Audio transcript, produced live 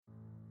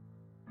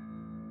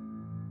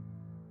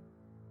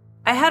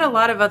I had a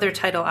lot of other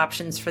title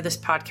options for this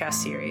podcast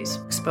series,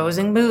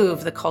 Exposing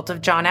Move, The Cult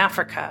of John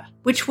Africa,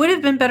 which would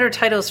have been better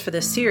titles for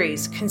this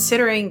series,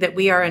 considering that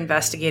we are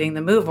investigating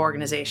the Move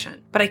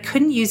organization. But I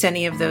couldn't use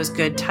any of those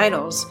good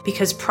titles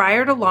because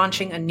prior to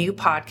launching a new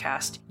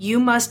podcast, you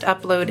must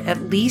upload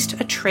at least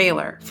a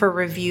trailer for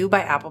review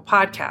by Apple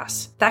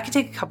Podcasts. That could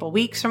take a couple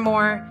weeks or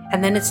more,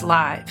 and then it's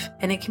live,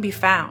 and it can be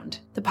found.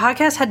 The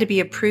podcast had to be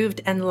approved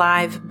and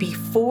live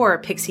before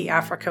Pixie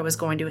Africa was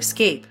going to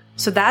escape.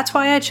 So that's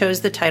why I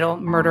chose the title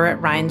Murder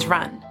at Ryan's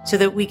Run, so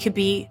that we could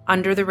be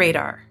under the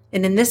radar.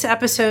 And in this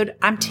episode,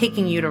 I'm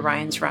taking you to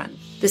Ryan's Run,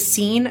 the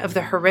scene of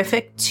the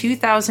horrific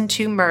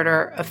 2002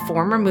 murder of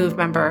former Move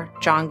member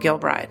John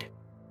Gilbride.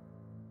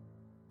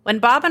 When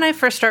Bob and I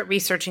first start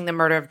researching the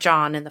murder of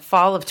John in the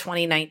fall of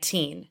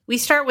 2019, we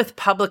start with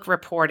public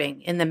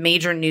reporting in the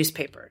major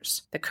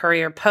newspapers, the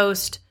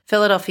Courier-Post,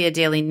 Philadelphia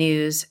Daily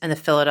News, and the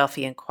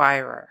Philadelphia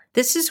Inquirer.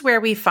 This is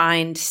where we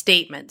find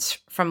statements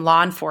from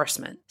law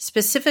enforcement,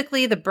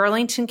 specifically the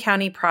Burlington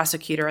County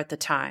prosecutor at the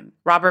time,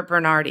 Robert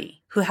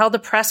Bernardi, who held a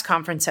press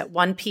conference at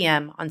 1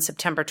 p.m. on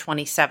September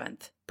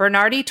 27th.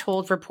 Bernardi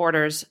told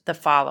reporters the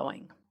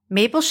following.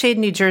 Mapleshade,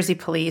 New Jersey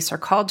police are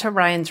called to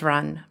Ryan's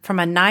Run from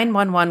a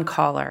 911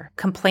 caller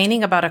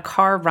complaining about a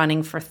car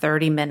running for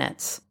 30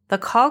 minutes. The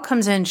call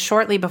comes in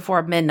shortly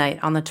before midnight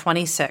on the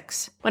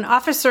 26th. When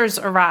officers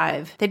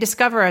arrive, they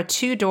discover a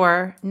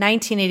two-door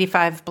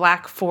 1985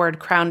 black Ford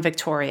Crown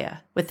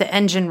Victoria with the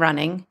engine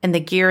running and the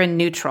gear in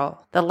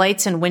neutral. The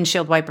lights and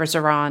windshield wipers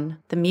are on,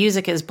 the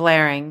music is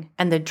blaring,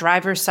 and the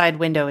driver's side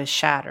window is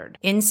shattered.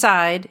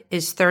 Inside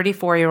is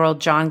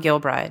 34-year-old John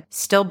Gilbride,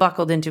 still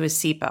buckled into his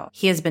seatbelt.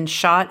 He has been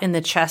shot in the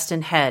chest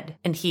and head,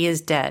 and he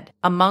is dead.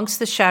 Amongst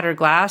the shattered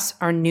glass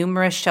are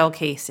numerous shell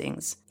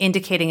casings,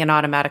 indicating an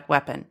automatic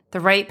weapon.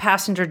 The right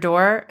passenger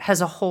door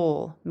has a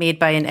hole made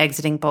by an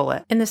exiting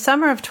bullet. In the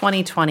summer of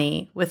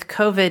 2020, with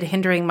COVID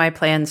hindering my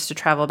plans to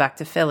travel back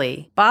to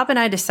Philly, Bob and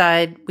I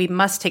decide we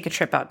must take a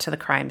trip out to the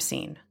crime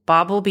scene.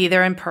 Bob will be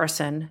there in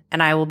person,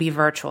 and I will be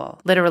virtual,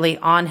 literally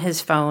on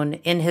his phone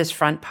in his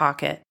front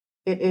pocket.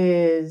 It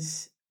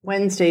is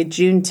Wednesday,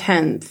 June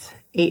 10th,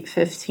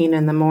 8:15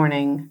 in the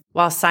morning,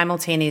 while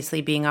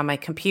simultaneously being on my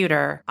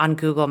computer on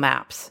Google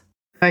Maps.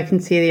 I can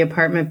see the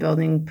apartment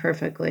building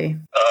perfectly.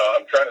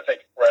 I'm trying to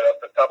think right off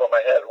the top of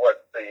my head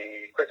what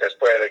the quickest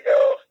way to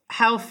go.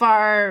 How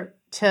far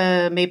to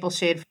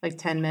Mapleshade? Like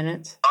 10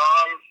 minutes?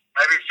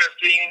 Maybe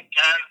 15,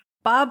 10.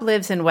 Bob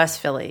lives in West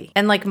Philly,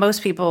 and like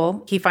most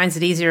people, he finds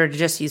it easier to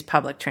just use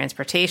public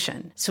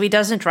transportation. So he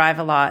doesn't drive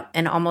a lot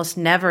and almost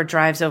never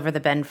drives over the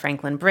Ben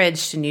Franklin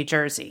Bridge to New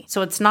Jersey.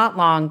 So it's not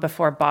long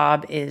before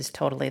Bob is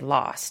totally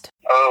lost.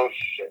 Oh,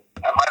 shit.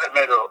 I might have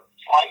made a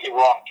slightly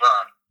wrong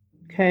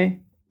turn. Okay.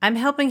 I'm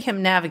helping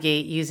him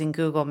navigate using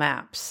Google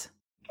Maps.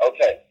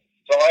 Okay.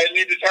 So I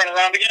need to turn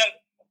around again?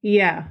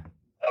 Yeah.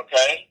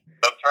 Okay.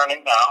 I'm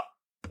turning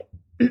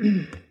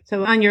now.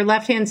 So on your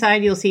left-hand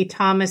side, you'll see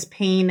Thomas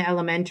Paine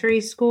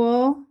Elementary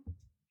School.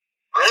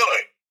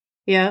 Really?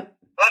 Yep.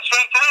 That's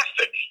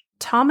fantastic.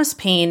 Thomas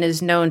Paine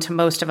is known to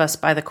most of us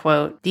by the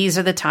quote, "These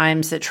are the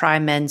times that try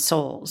men's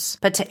souls."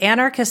 But to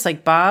anarchists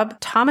like Bob,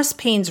 Thomas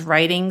Paine's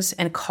writings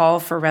and call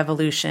for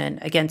revolution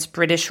against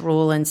British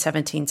rule in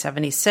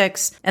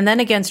 1776, and then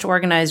against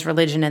organized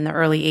religion in the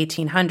early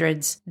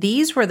 1800s,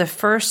 these were the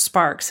first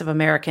sparks of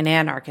American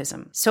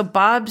anarchism. So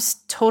Bob's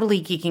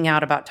totally geeking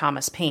out about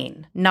Thomas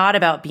Paine, not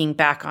about being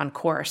back on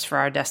course for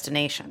our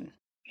destination.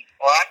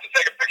 Well, I have to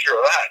take a picture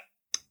of that.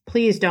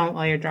 Please don't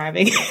while you're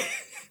driving.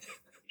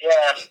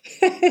 Yeah.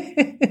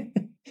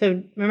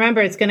 So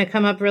remember, it's going to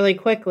come up really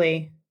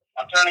quickly.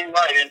 I'm turning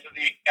right into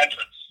the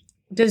entrance.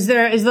 Is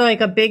there like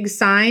a big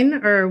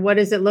sign, or what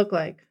does it look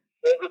like?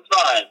 There's a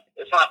sign.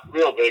 It's not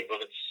real big, but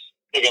it's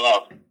big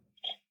enough.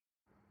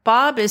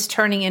 Bob is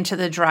turning into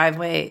the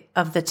driveway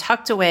of the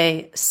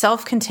tucked-away,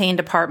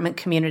 self-contained apartment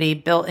community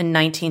built in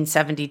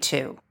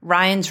 1972,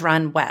 Ryan's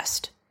Run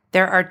West.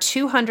 There are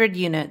 200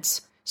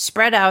 units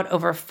spread out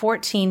over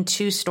 14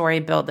 two-story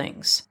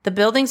buildings. The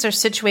buildings are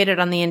situated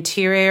on the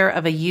interior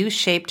of a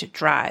U-shaped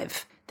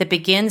drive that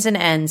begins and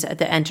ends at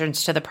the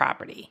entrance to the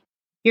property.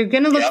 You're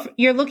going to look.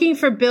 You're looking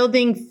for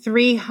building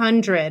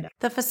 300.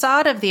 The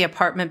facade of the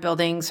apartment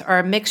buildings are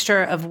a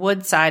mixture of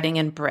wood siding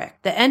and brick.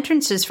 The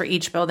entrances for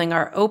each building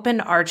are open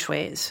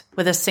archways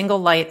with a single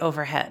light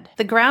overhead.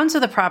 The grounds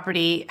of the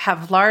property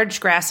have large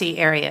grassy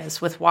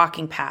areas with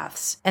walking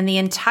paths, and the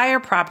entire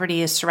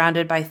property is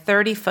surrounded by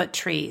 30-foot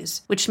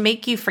trees, which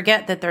make you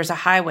forget that there's a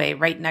highway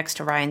right next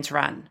to Ryan's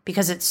Run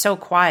because it's so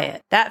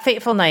quiet. That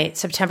fateful night,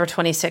 September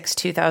 26,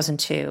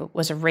 2002,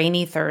 was a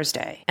rainy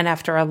Thursday, and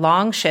after a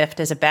long shift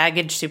as a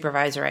baggage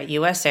supervisor at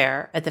U.S.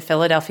 Air at the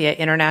Philadelphia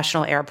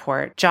International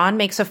Airport, John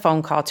makes a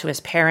phone call to his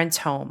parents'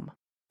 home.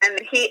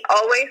 And he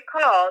always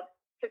called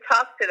to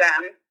talk to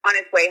them on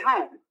his way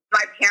home.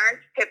 My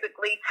parents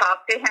typically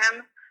talked to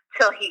him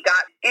till he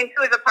got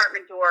into his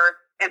apartment door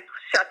and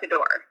shut the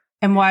door.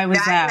 And why was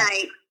that? That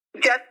night,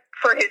 just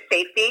for his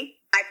safety,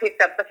 I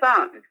picked up the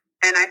phone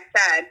and I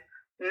said,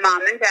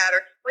 Mom and Dad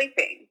are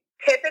sleeping.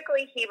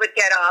 Typically, he would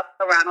get up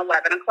around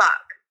 11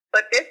 o'clock.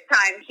 But this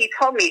time he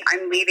told me,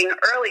 I'm leaving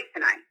early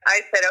tonight.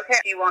 I said, okay,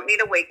 do you want me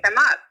to wake them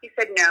up? He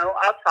said, no,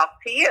 I'll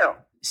talk to you.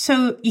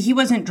 So he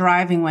wasn't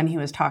driving when he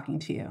was talking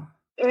to you?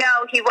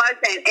 No, he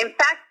wasn't. In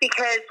fact,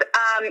 because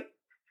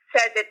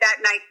said that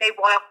night they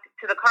walked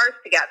to the cars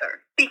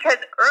together. Because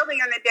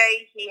earlier in the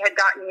day, he had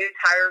gotten new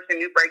tires and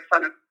new brakes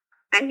on him.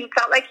 And he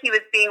felt like he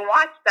was being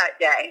watched that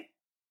day.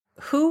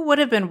 Who would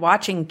have been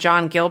watching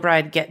John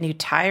Gilbride get new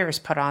tires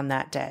put on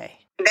that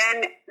day?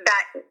 Then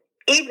that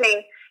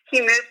evening, he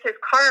moved his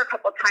car a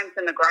couple times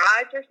in the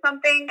garage or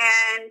something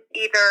and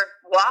either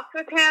walked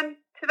with him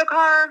to the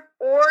car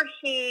or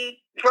he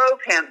drove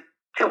him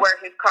to where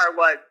his car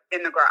was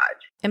in the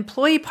garage.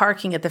 Employee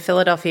parking at the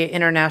Philadelphia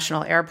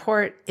International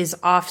Airport is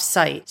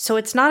off-site, so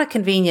it's not a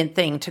convenient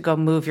thing to go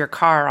move your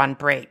car on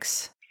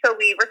brakes. So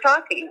we were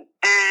talking,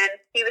 and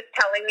he was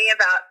telling me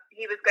about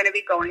he was going to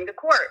be going to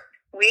court.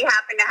 We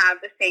happened to have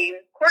the same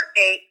court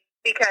date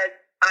because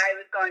I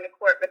was going to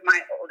court with my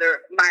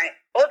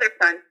older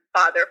son's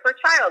father for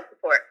child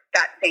support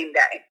that same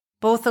day.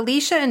 Both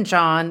Alicia and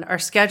John are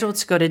scheduled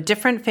to go to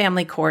different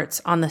family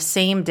courts on the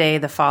same day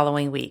the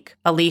following week.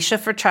 Alicia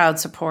for child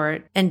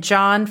support and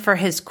John for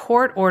his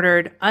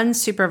court-ordered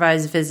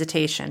unsupervised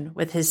visitation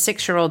with his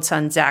 6-year-old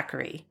son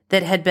Zachary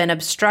that had been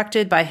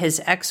obstructed by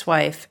his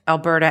ex-wife,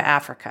 Alberta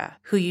Africa,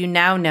 who you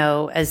now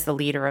know as the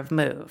leader of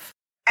MOVE.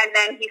 And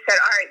then he said,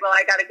 all right, well,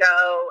 I got to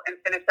go and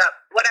finish up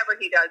whatever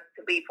he does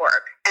to leave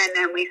work. And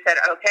then we said,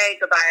 okay,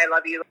 goodbye, I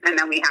love you. And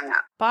then we hung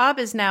up. Bob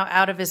is now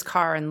out of his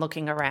car and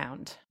looking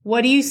around.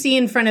 What do you see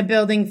in front of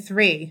Building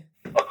 3?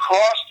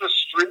 Across the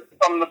street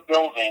from the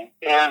building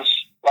is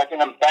like an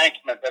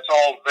embankment that's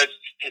all it's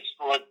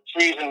like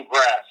trees and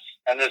grass.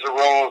 And there's a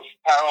row of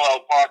parallel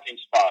parking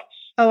spots.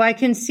 Oh, I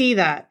can see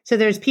that. So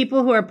there's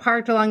people who are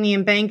parked along the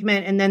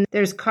embankment, and then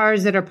there's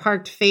cars that are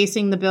parked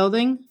facing the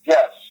building?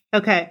 Yes.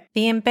 Okay.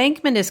 The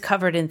embankment is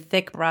covered in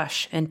thick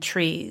brush and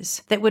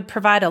trees that would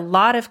provide a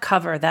lot of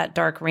cover that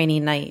dark, rainy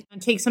night.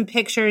 Take some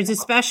pictures,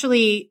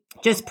 especially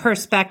just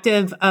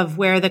perspective of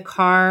where the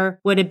car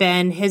would have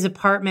been, his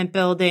apartment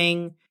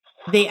building,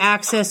 the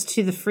access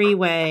to the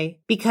freeway.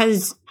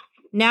 Because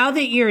now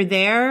that you're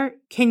there,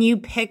 can you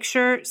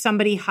picture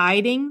somebody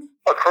hiding?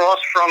 Across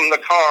from the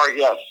car,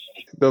 yes.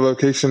 The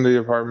location of the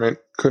apartment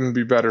couldn't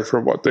be better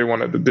for what they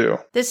wanted to do.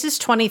 This is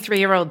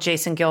 23-year-old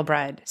Jason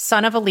Gilbride,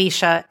 son of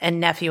Alicia and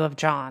nephew of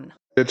John.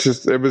 It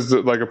was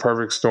like a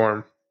perfect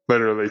storm,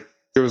 literally.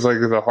 It was like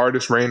the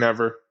hardest rain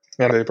ever,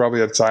 and they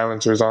probably had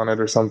silencers on it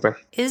or something.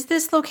 Is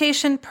this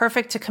location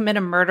perfect to commit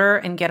a murder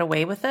and get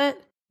away with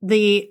it?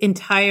 The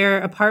entire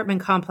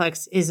apartment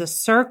complex is a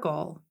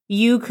circle.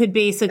 You could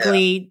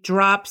basically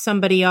drop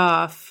somebody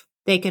off.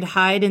 They could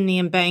hide in the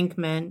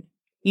embankment.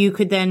 You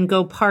could then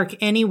go park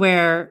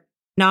anywhere,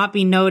 not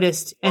be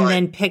noticed, and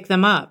then pick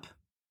them up.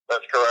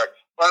 That's correct.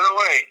 By the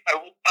way,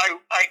 I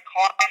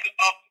climbed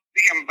up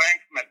the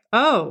embankment.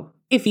 Oh,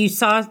 if you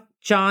saw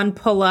John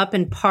pull up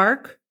and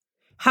park,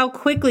 how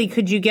quickly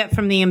could you get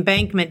from the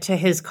embankment to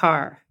his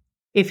car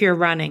if you're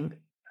running?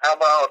 How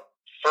about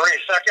 3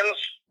 seconds?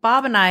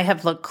 Bob and I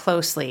have looked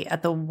closely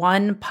at the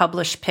one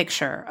published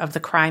picture of the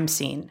crime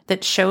scene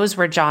that shows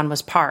where John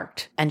was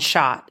parked and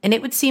shot, and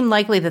it would seem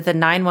likely that the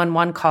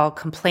 911 call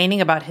complaining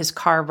about his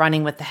car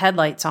running with the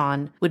headlights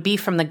on would be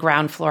from the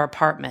ground floor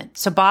apartment.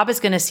 So Bob is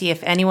going to see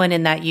if anyone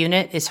in that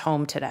unit is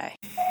home today.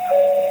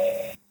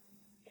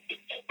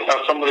 Hi, I'm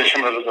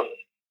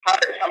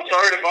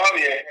sorry to bother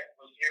you. I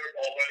was here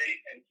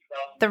already in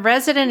 2000. The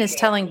resident is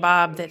telling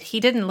Bob that he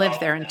didn't live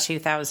there in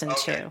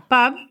 2002. Okay.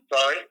 Bob?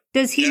 Sorry?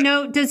 Does he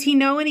know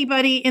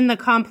anybody in the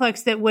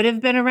complex that would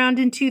have been around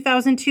in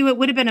 2002? It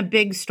would have been a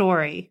big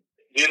story.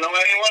 Do you know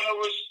anyone who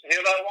was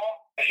here that long?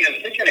 I can't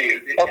think of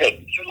you.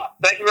 Okay.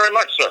 Thank you very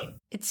much, sir.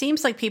 It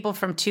seems like people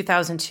from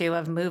 2002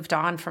 have moved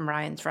on from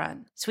Ryan's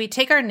Run. So we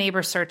take our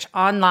neighbor search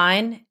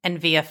online and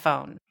via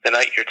phone. The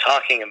night you're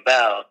talking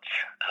about,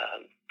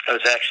 I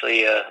was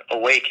actually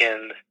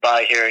awakened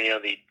by hearing,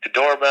 the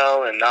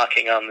doorbell and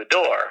knocking on the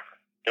door.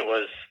 It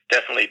was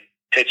definitely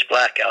pitch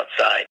black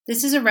outside.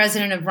 This is a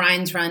resident of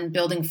Ryan's Run,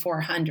 Building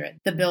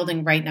 400, the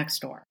building right next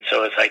door.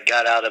 So as I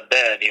got out of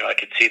bed, I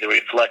could see the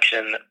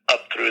reflection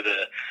up through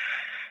the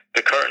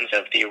curtains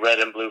of the red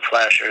and blue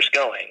flashers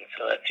going.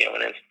 So that's,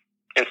 an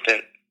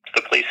instant,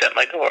 the police at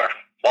my door.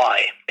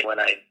 Why? When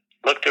I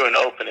looked through and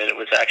opened it, it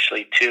was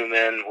actually 2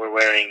 men were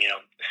wearing,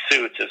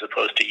 suits as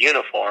opposed to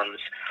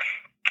uniforms.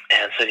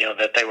 And so,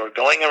 that they were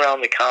going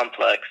around the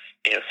complex,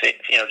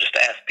 just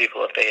to ask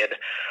people if they had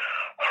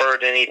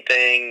heard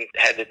anything.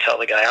 I had to tell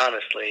the guy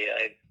honestly,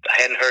 I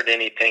hadn't heard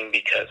anything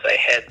because I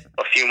had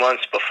a few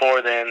months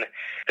before then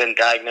been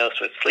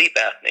diagnosed with sleep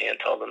apnea and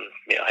told them,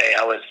 hey,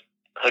 I was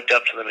hooked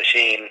up to the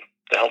machine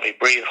to help me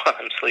breathe while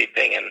I'm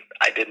sleeping, and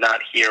I did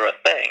not hear a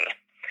thing.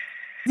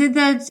 Did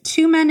the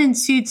 2 men in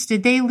suits,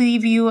 did they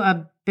leave you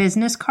a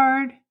business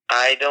card?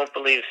 I don't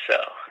believe so.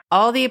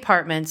 All the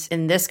apartments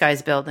in this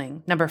guy's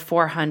building, number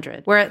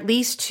 400, were at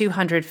least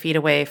 200 feet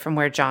away from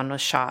where John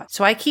was shot.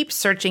 So I keep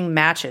searching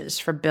matches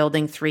for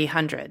Building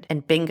 300,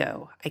 and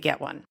bingo, I get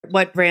one.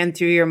 What ran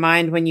through your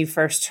mind when you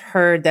first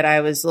heard that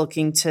I was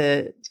looking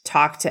to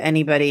talk to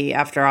anybody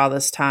after all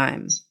this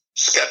time?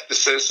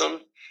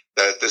 Skepticism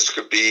that this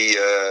could be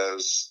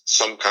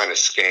some kind of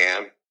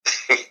scam.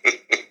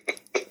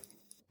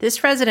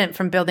 This resident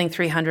from Building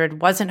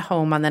 300 wasn't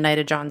home on the night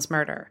of John's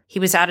murder. He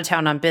was out of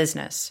town on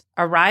business,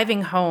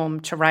 arriving home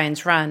to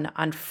Ryan's Run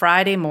on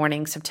Friday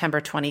morning,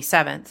 September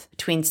 27th,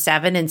 between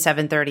 7 and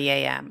 7:30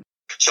 a.m.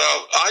 So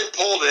I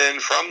pulled in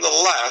from the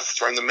left,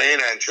 from the main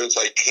entrance.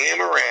 I came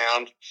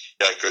around.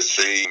 I could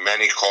see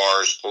many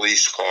cars,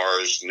 police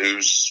cars,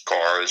 news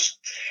cars.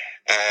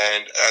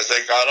 And as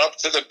I got up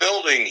to the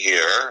building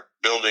here,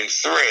 Building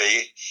 3,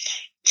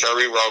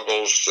 Terry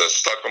Ruggles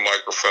stuck a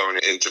microphone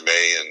into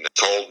me and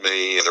told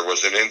me there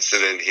was an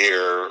incident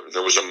here.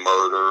 There was a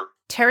murder.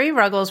 Terry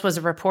Ruggles was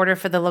a reporter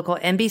for the local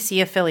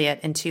NBC affiliate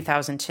in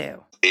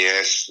 2002. He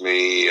asked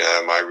me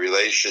my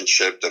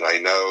relationship. Did I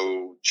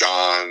know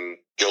John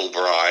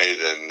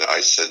Gilbride? And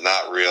I said,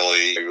 not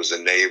really. He was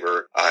a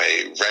neighbor.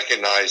 I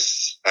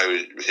recognized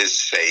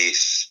his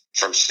face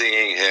from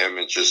seeing him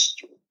and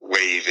just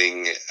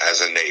waving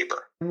as a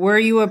neighbor. Were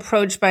you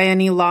approached by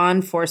any law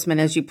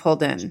enforcement as you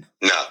pulled in?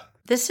 No.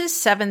 This is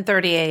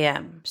 7:30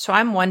 a.m., so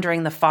I'm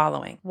wondering the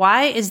following.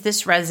 Why is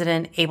this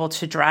resident able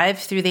to drive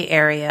through the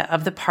area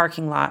of the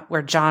parking lot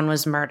where John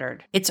was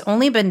murdered? It's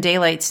only been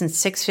daylight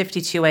since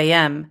 6:52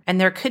 a.m., and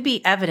there could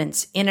be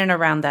evidence in and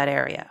around that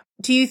area.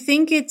 Do you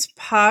think it's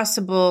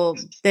possible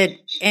that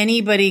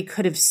anybody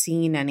could have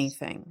seen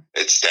anything?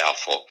 It's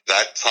doubtful.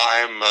 That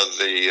time of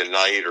the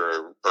night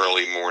or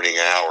early morning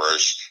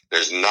hours,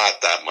 there's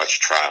not that much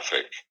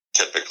traffic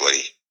typically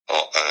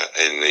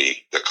in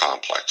the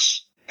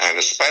complex. And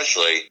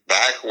especially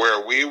back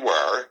where we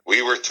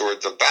were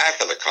toward the back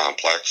of the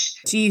complex.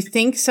 Do you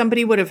think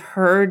somebody would have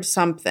heard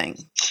something?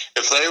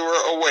 If they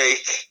were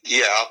awake,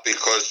 yeah,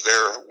 because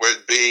there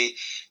would be,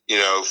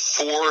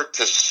 4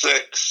 to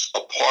 6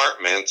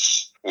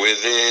 apartments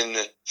within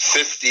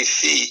 50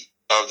 feet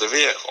of the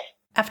vehicle.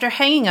 After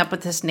hanging up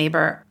with this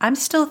neighbor, I'm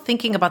still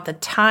thinking about the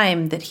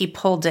time that he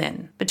pulled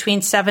in,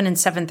 between 7 and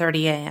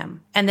 7:30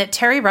 a.m., and that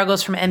Terry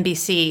Ruggles from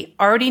NBC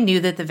already knew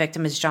that the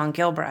victim is John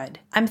Gilbride.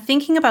 I'm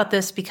thinking about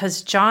this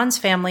because John's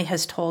family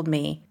has told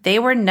me they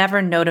were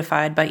never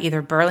notified by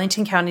either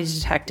Burlington County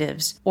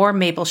detectives or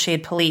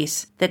Mapleshade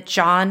Police that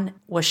John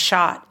was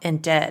shot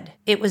and dead.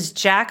 It was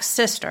Jack's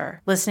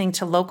sister listening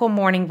to local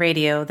morning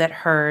radio that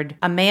heard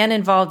a man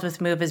involved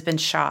with MOVE has been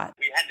shot.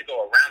 We had to go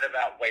a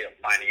roundabout way of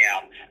finding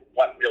out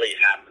what really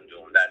happened to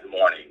him that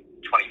morning,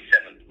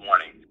 27th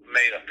morning.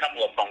 Made a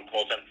couple of phone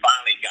calls and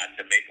finally got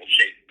to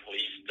Mapleshade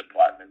Police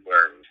Department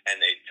and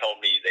they told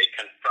me, they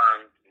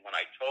confirmed. When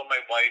I told my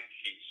wife,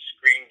 she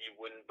screamed you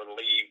wouldn't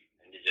believe,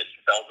 and she just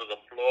fell to the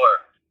floor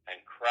and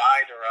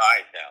cried her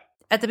eyes out.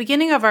 At the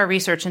beginning of our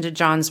research into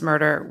John's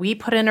murder, we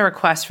put in a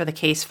request for the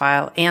case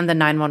file and the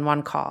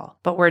 911 call,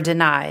 but were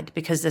denied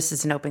because this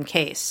is an open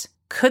case.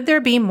 Could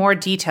there be more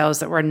details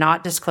that were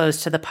not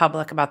disclosed to the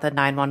public about the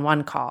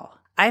 911 call?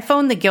 I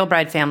phoned the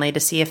Gilbride family to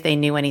see if they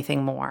knew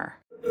anything more.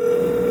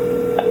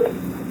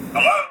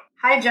 Hello?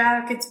 Hi,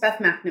 Jack. It's Beth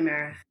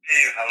McNamara.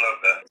 Hey, hello,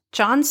 Beth.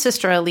 John's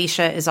sister,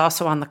 Alicia, is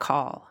also on the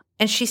call.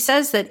 And she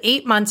says that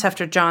 8 months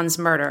after John's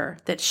murder,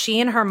 that she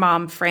and her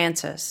mom,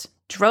 Frances,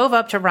 drove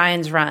up to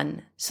Ryan's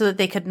Run so that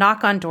they could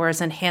knock on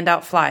doors and hand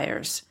out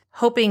flyers,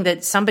 hoping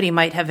that somebody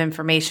might have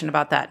information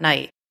about that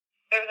night.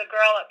 There was a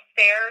girl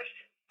upstairs.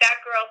 That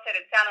girl said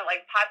it sounded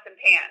like pots and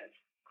pans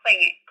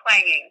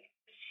clanging.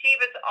 She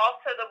was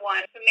also the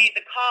one who made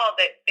the call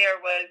that there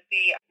was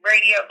the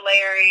radio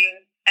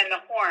blaring and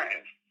the horn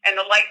and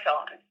the lights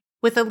on.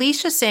 With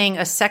Alicia saying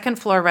a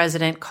second-floor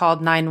resident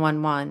called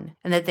 911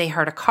 and that they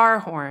heard a car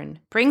horn,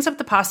 brings up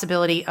the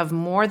possibility of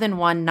more than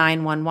one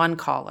 911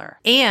 caller,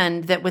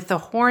 and that with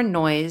the horn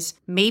noise,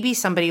 maybe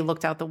somebody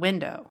looked out the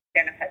window.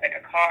 Identified like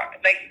a car.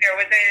 Like there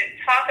was a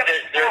talk of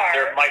a car.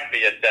 There might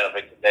be a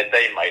that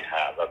they might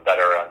have a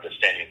better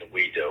understanding than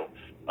we do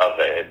of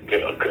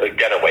a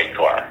getaway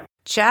car.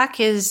 Jack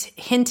is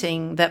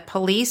hinting that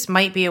police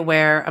might be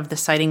aware of the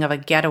sighting of a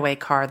getaway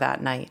car that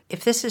night.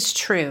 If this is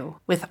true,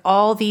 with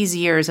all these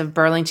years of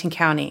Burlington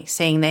County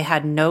saying they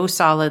had no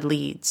solid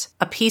leads,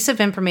 a piece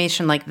of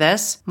information like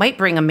this might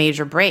bring a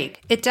major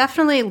break. It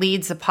definitely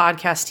leads the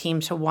podcast team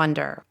to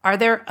wonder, are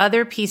there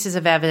other pieces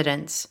of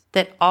evidence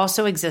that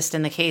also exist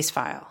in the case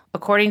file?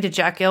 According to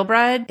Jack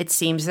Gilbride, it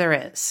seems there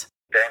is.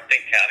 Burlington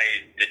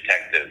County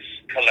detectives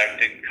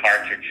collected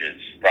cartridges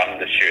from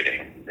the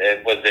shooting.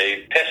 It was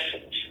a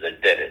pistols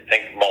that did it.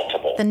 Think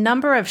multiple. The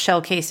number of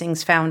shell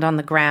casings found on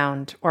the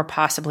ground, or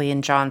possibly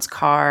in John's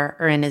car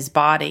or in his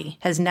body,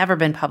 has never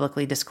been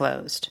publicly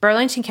disclosed.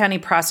 Burlington County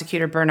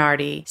Prosecutor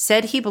Bernardi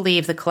said he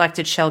believed the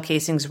collected shell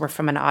casings were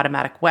from an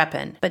automatic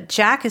weapon, but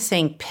Jack is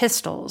saying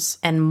pistols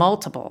and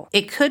multiple.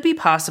 It could be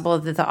possible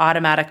that the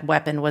automatic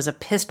weapon was a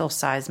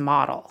pistol-sized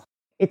model.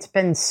 It's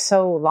been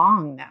so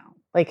long now.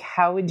 Like,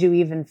 how would you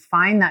even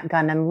find that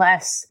gun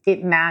unless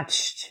it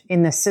matched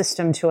in the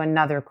system to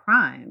another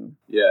crime?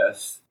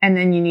 Yes. And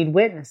then you need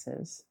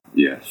witnesses.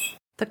 Yes.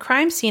 The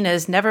crime scene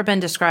has never been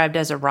described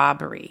as a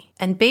robbery,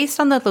 and based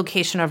on the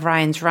location of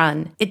Ryan's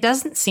Run, it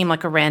doesn't seem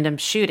like a random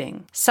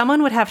shooting.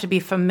 Someone would have to be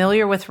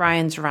familiar with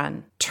Ryan's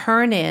Run,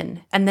 turn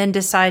in, and then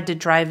decide to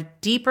drive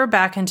deeper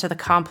back into the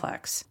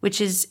complex, which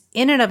is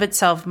in and of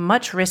itself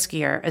much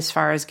riskier as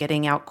far as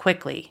getting out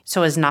quickly,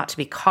 so as not to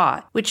be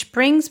caught. Which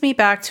brings me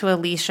back to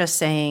Alicia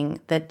saying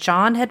that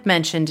John had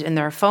mentioned in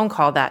their phone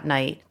call that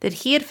night that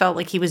he had felt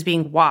like he was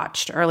being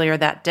watched earlier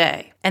that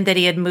day, and that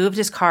he had moved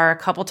his car a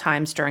couple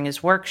times during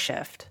his work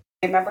shift.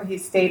 Remember he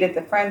stayed at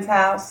the friend's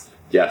house?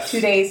 Yes. 2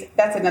 days.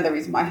 That's another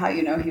reason why how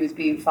you know he was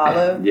being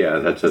followed. Yeah,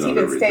 that's another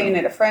reason. He'd been staying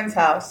at a friend's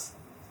house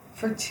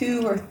for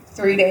 2 or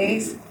 3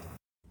 days.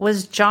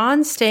 Was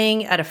John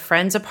staying at a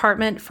friend's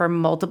apartment for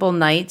multiple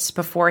nights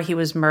before he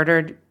was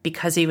murdered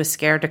because he was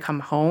scared to come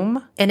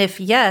home? And if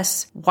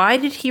yes, why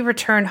did he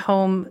return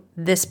home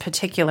this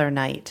particular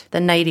night, the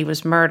night he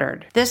was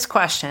murdered? This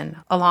question,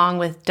 along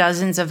with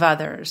dozens of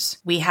others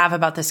we have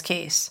about this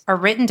case, are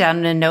written down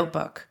in a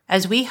notebook,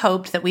 as we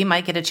hoped that we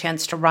might get a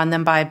chance to run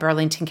them by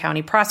Burlington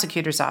County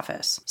Prosecutor's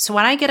Office. So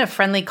when I get a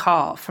friendly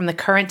call from the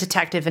current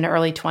detective in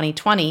early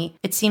 2020,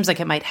 it seems like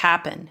it might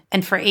happen.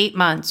 And for 8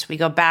 months, we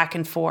go back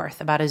and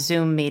forth about a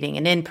Zoom meeting,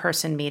 an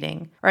in-person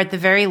meeting, or at the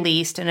very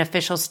least, an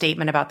official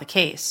statement about the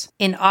case.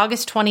 In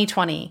August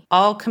 2020,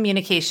 all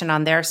communication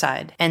on their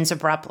side ends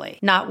abruptly.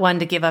 Not one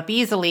to give up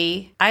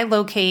easily, I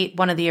locate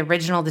one of the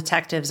original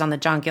detectives on the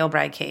John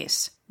Gilbride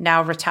case,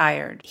 now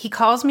retired. He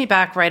calls me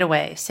back right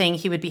away, saying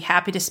he would be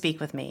happy to speak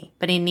with me,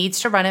 but he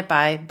needs to run it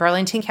by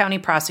Burlington County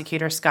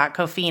Prosecutor Scott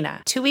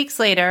Cofina. 2 weeks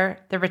later,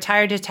 the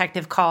retired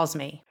detective calls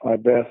me. Hi,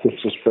 Beth. This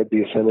is Fred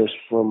DeSantis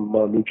from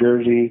New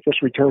Jersey.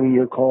 Just returning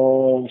your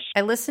calls.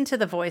 I listen to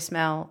the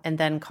voicemail and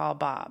then call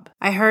Bob.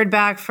 I heard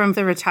back from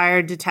the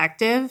retired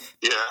detective.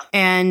 Yeah.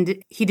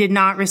 And he did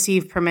not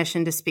receive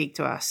permission to speak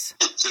to us.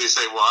 Did he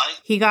say why?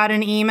 He got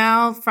an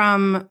email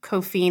from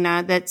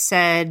Cofina that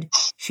said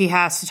she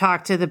has to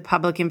talk to the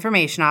public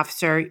information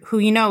officer, who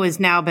has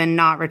now been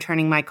not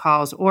returning my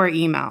calls or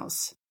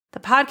emails. The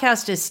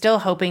podcast is still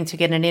hoping to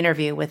get an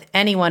interview with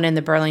anyone in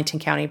the Burlington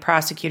County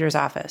Prosecutor's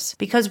Office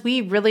because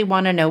we really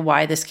want to know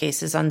why this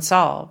case is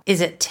unsolved. Is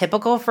it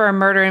typical for a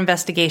murder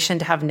investigation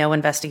to have no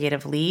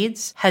investigative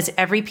leads? Has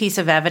every piece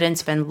of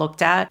evidence been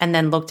looked at and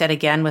then looked at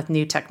again with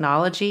new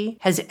technology?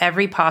 Has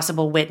every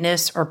possible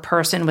witness or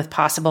person with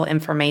possible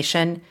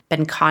information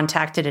been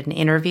contacted and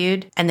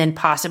interviewed and then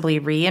possibly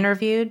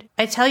re-interviewed?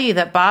 I tell you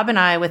that Bob and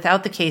I,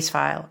 without the case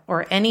file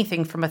or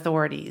anything from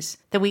authorities,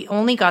 that we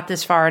only got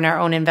this far in our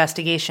own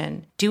investigation,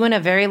 due in a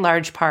very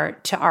large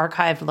part to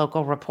archived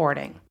local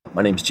reporting.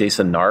 My name's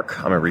Jason Nark.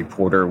 I'm a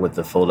reporter with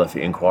the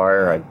Philadelphia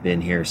Inquirer. I've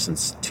been here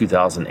since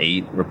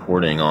 2008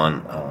 reporting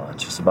on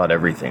just about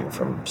everything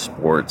from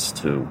sports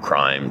to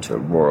crime to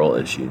rural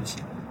issues.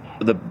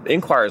 The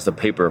Inquirer is the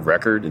paper of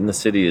record in the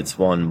city. It's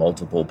won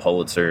multiple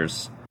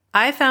Pulitzers.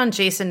 I found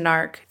Jason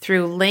Nark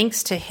through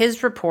links to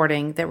his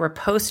reporting that were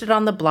posted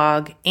on the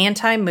blog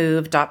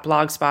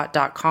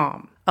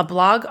antimove.blogspot.com. A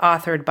blog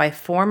authored by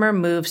former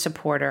MOVE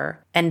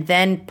supporter and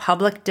then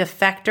public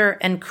defector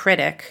and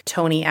critic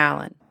Tony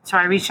Allen. So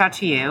I reached out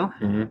to you.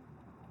 Mm-hmm.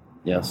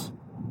 Yes.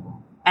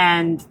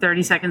 And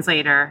 30 seconds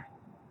later,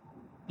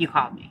 you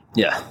called me.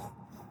 Yeah.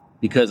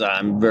 Because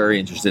I'm very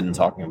interested in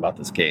talking about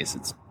this case.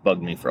 It's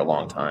bugged me for a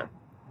long time.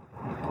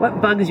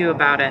 What bugs you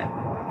about it?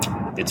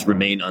 It's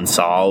remained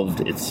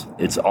unsolved.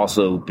 It's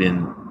also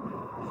been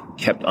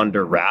kept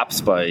under wraps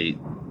by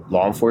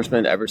law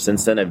enforcement ever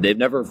since then. They've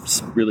never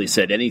really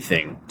said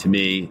anything to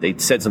me. They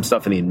said some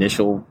stuff in the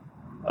initial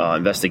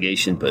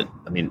investigation, but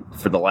I mean,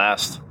 for the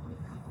last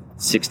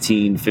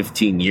 16,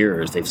 15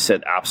 years, they've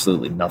said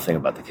absolutely nothing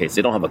about the case.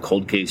 They don't have a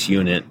cold case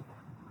unit.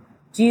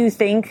 Do you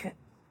think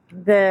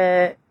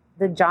the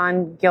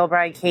John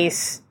Gilbride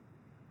case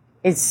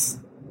is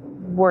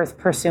worth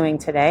pursuing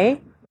today?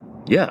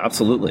 Yeah,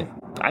 absolutely.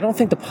 I don't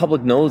think the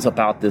public knows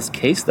about this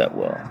case that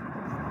well.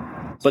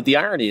 But the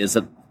irony is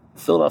that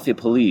Philadelphia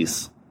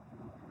police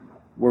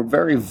were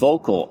very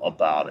vocal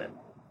about it,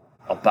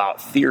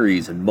 about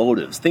theories and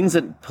motives, things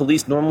that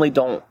police normally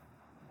don't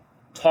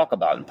talk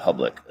about in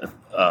public,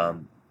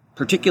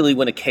 particularly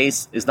when a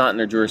case is not in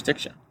their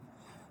jurisdiction.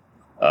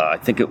 I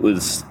think it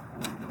was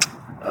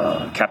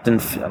I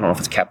don't know if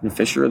it's Captain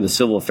Fisher, the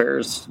Civil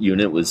Affairs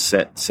Unit was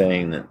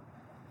saying that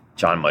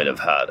John might have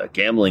had a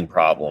gambling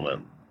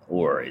problem,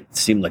 or it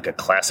seemed like a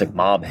classic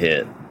mob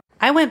hit.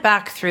 I went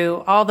back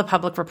through all the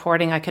public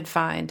reporting I could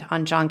find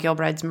on John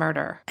Gilbride's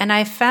murder, and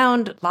I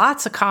found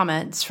lots of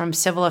comments from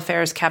Civil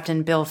Affairs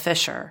Captain Bill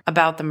Fisher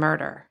about the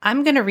murder.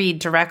 I'm going to read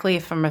directly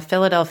from a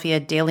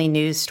Philadelphia Daily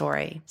News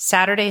story,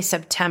 Saturday,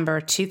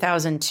 September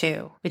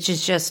 2002, which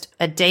is just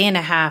a day and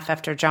a half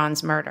after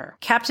John's murder.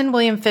 Captain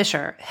William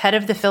Fisher, head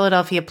of the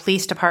Philadelphia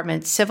Police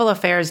Department's Civil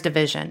Affairs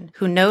Division,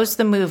 who knows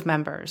the MOVE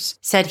members,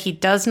 said he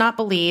does not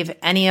believe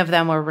any of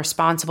them were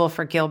responsible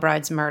for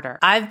Gilbride's murder.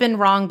 I've been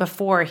wrong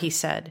before, he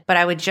said, but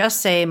I would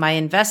just say my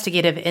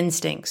investigative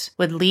instincts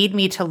would lead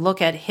me to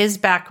look at his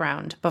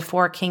background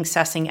before King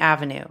Sessing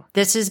Avenue.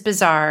 This is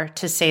bizarre,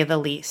 to say the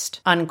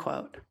least."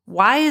 Unquote.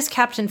 Why is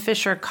Captain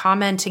Fisher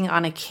commenting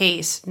on a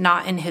case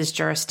not in his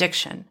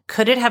jurisdiction?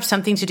 Could it have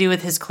something to do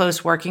with his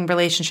close working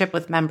relationship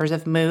with members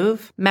of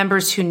MOVE?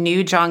 Members who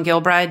knew John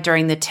Gilbride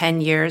during the 10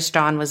 years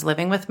John was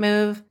living with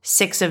MOVE,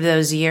 6 of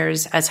those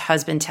years as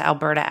husband to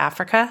Alberta,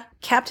 Africa?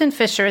 Captain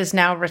Fisher is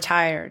now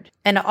retired,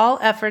 and all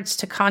efforts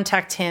to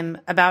contact him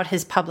about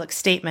his public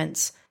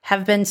statements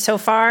have been so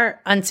far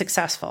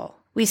unsuccessful.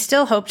 We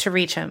still hope to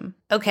reach him.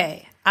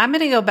 Okay, I'm going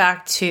to go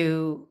back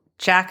to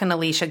Jack and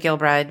Alicia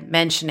Gilbride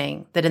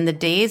mentioning that in the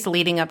days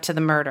leading up to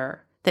the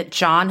murder, that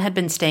John had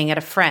been staying at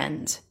a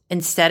friend's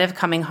instead of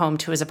coming home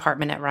to his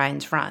apartment at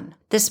Ryan's Run.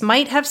 This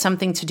might have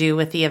something to do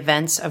with the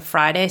events of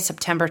Friday,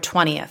 September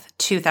 20th,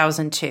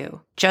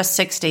 2002, just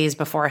 6 days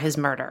before his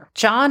murder.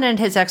 John and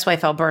his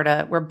ex-wife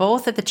Alberta were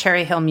both at the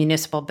Cherry Hill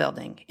Municipal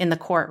Building in the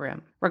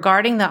courtroom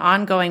regarding the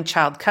ongoing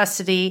child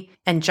custody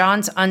and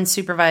John's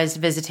unsupervised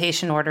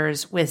visitation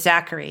orders with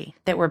Zachary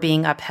that were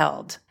being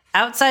upheld.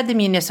 Outside the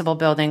municipal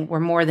building were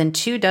more than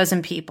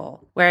 24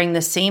 people wearing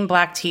the same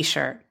black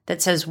t-shirt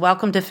that says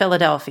 "Welcome to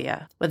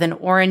Philadelphia" with an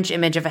orange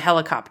image of a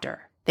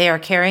helicopter. They are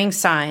carrying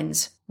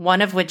signs, one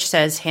of which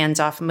says "Hands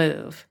off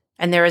MOVE,"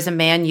 and there is a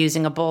man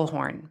using a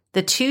bullhorn.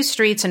 The 2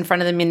 streets in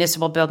front of the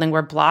municipal building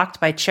were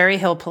blocked by Cherry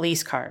Hill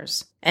police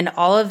cars, and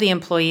all of the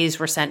employees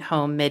were sent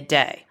home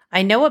midday.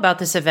 I know about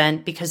this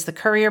event because the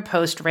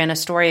Courier-Post ran a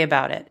story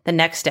about it the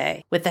next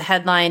day with the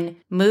headline,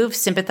 "MOVE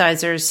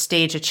Sympathizers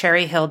Stage a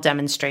Cherry Hill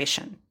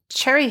Demonstration."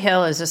 Cherry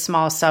Hill is a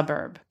small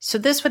suburb, so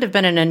this would have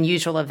been an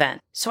unusual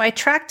event. So I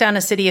tracked down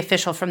a city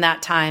official from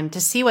that time to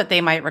see what they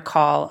might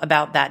recall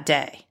about that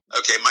day.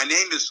 Okay, my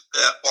name is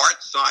Art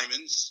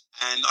Simons,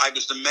 and I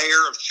was the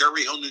mayor of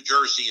Cherry Hill, New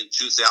Jersey in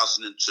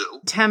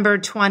 2002. September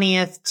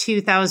 20th,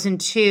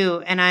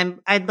 2002,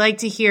 and I'd like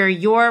to hear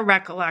your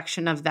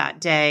recollection of that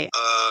day.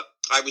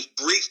 I was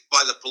briefed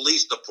by the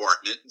police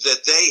department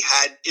that they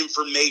had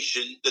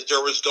information that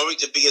there was going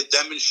to be a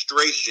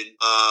demonstration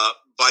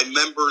by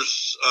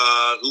members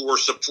who were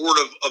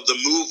supportive of the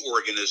MOVE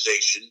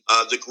organization,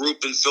 the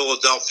group in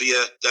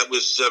Philadelphia that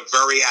was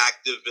very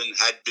active and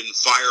had been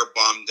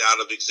firebombed out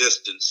of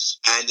existence,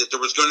 and that there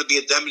was going to be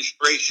a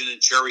demonstration in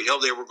Cherry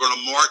Hill. They were going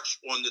to march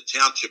on the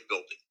township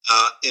building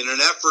in an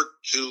effort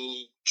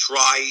to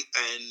try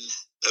and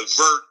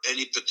avert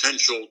any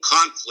potential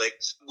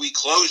conflict. We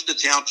closed the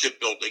township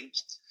building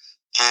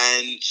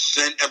and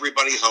sent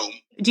everybody home.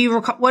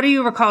 What do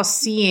you recall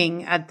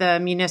seeing at the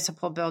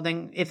municipal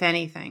building, if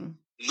anything?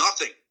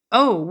 Nothing.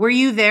 Oh, were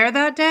you there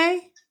that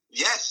day?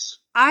 Yes.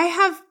 I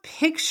have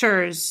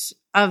pictures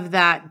of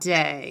that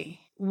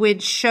day,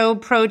 which show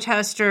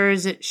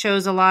protesters. It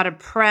shows a lot of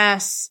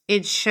press.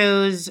 It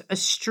shows a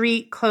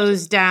street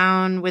closed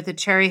down with a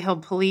Cherry Hill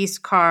police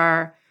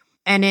car.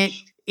 And I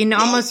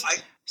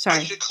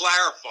should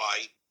clarify,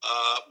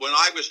 when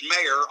I was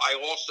mayor,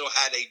 I also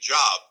had a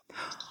job.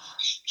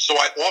 So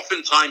I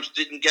oftentimes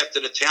didn't get to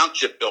the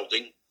township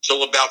building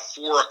till about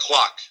 4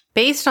 o'clock.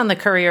 Based on the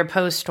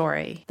Courier-Post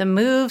story, the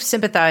MOVE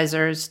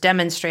sympathizers,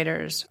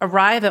 demonstrators,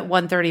 arrive at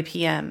 1:30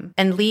 p.m.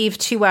 and leave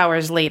 2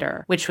 hours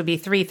later, which would be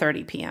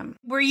 3:30 p.m.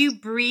 Were you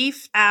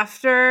briefed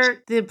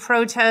after the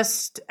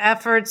protest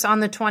efforts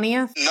on the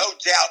 20th? No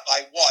doubt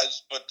I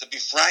was, but to be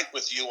frank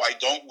with you, I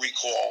don't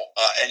recall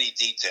any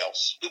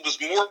details. It was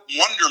more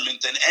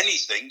wonderment than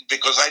anything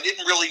because I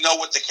didn't really know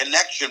what the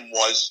connection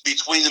was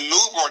between the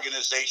MOVE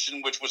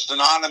organization, which was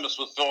synonymous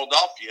with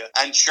Philadelphia,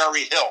 and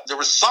Cherry Hill. There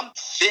was some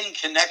thin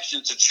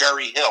connection to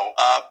Cherry Hill,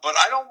 but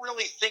I don't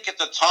really think at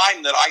the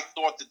time that I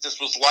thought that this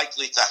was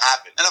likely to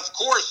happen. And of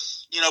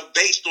course,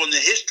 based on the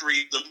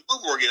history of the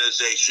MOVE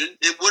organization,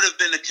 it would have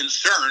been a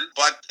concern,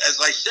 but as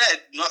I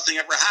said, nothing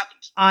ever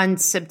happened. On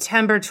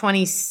September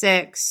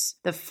 26,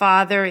 the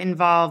father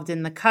involved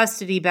in the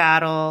custody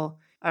battle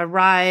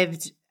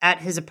arrived at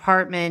his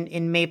apartment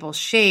in Maple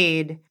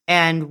Shade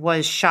and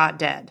was shot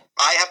dead.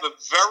 I have a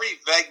very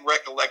vague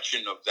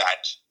recollection of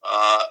that.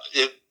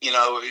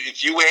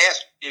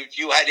 If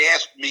you had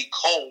asked me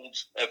cold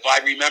if I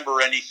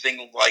remember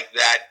anything like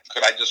that,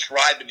 could I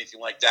describe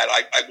anything like that,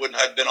 I wouldn't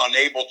have been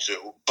unable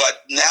to.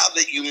 But now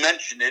that you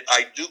mention it,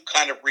 I do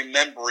kind of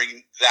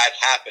remembering that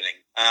happening.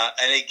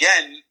 And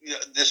again,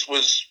 this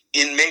was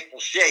in Maple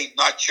Shade,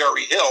 not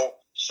Cherry Hill,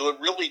 so it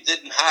really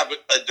didn't have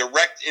a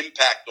direct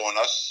impact on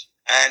us.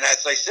 And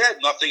as I said,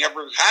 nothing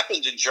ever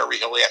happened in Cherry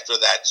Hill after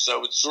that.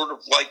 So it's sort of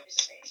like,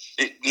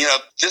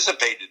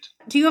 dissipated.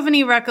 Do you have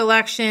any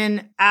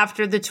recollection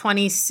after the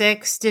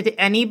 26th? Did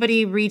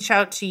anybody reach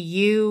out to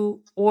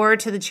you or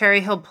to the Cherry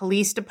Hill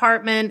Police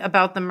Department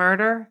about the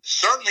murder?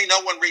 Certainly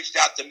no one reached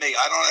out to me.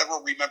 I don't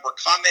ever remember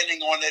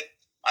commenting on it.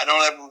 I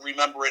don't ever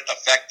remember it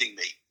affecting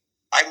me.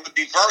 I would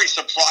be very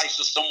surprised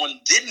if someone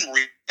didn't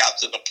reach out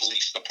to the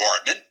police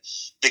department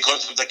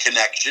because of the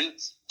connection,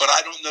 but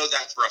I don't know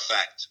that for a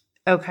fact.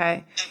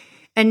 Okay.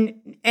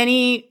 And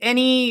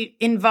any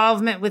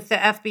involvement with the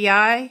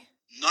FBI?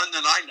 None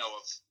that I know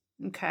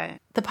of. Okay.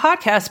 The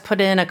podcast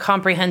put in a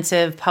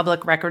comprehensive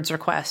public records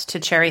request to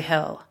Cherry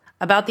Hill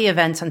about the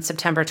events on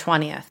September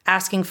 20th,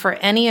 asking for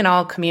any and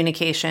all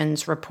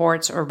communications,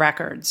 reports, or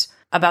records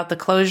about the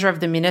closure of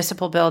the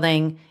municipal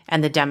building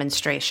and the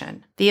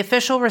demonstration. The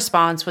official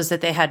response was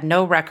that they had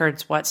no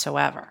records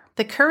whatsoever.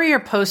 The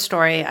Courier-Post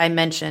story I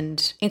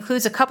mentioned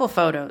includes a couple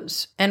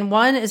photos, and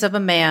one is of a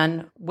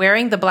man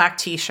wearing the black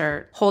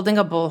t-shirt, holding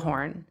a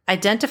bullhorn,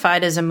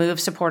 identified as a MOVE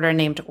supporter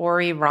named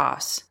Ori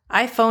Ross.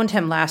 I phoned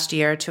him last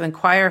year to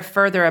inquire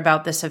further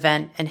about this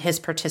event and his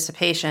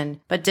participation,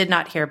 but did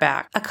not hear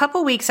back. A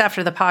couple weeks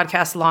after the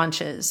podcast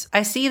launches,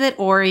 I see that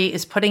Ori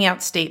is putting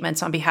out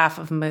statements on behalf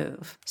of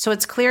MOVE, so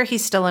it's clear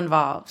he's still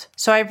involved.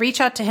 So I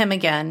reach out to him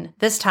again,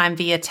 this time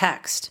via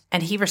text,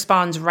 and he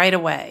responds right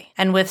away,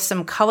 and with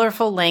some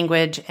colorful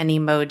language and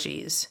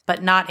emojis,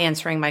 but not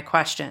answering my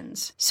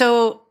questions.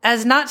 So,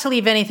 as not to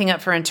leave anything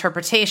up for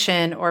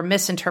interpretation or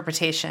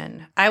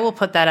misinterpretation, I will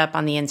put that up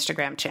on the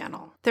Instagram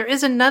channel. There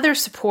is another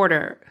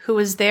supporter who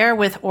is there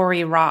with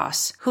Ori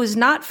Ross, who is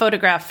not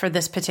photographed for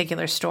this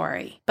particular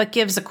story, but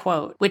gives a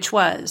quote, which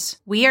was,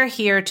 "We are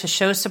here to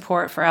show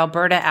support for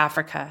Alberta,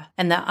 Africa,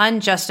 and the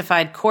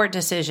unjustified court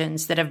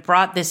decisions that have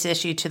brought this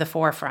issue to the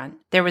forefront.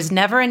 There was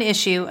never an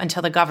issue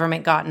until the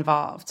government got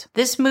involved."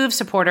 This MOVE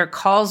supporter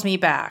calls me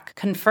back,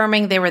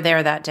 confirming they were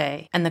there that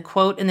day, and the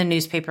quote in the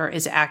newspaper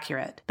is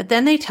accurate. But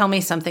then they tell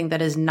me something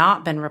that has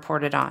not been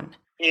reported on.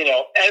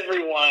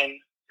 Everyone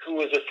who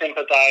was a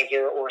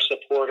sympathizer or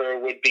supporter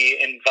would be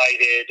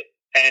invited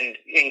and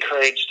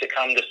encouraged to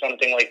come to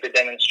something like the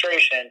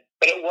demonstration.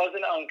 But it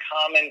wasn't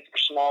uncommon for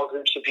small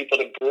groups of people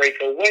to break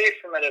away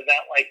from an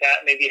event like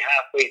that, maybe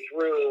halfway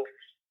through,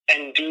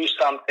 and do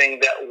something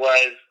that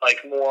was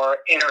like more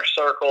inner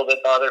circle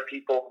that the other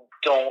people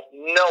don't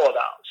know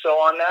about. So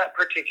on that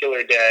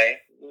particular day,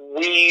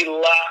 we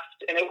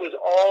left, and it was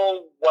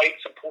all white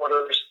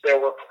supporters. There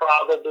were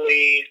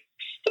probably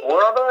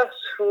 4 of us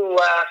who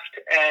left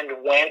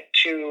and went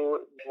to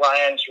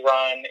Ryan's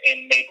Run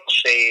in Maple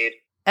Shade.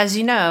 As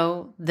you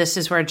know, this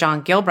is where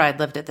John Gilbride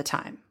lived at the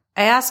time.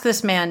 I asked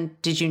this man,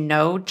 "Did you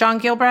know John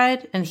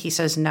Gilbride?" And he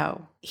says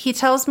no. He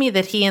tells me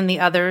that he and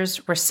the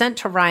others were sent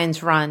to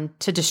Ryan's Run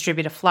to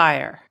distribute a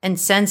flyer and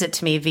sends it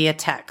to me via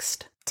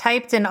text.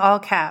 Typed in all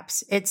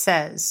caps, it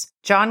says,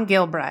 "John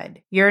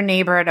Gilbride, your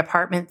neighbor at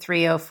apartment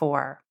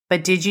 304.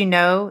 But did you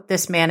know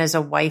this man is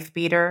a wife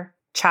beater,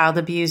 child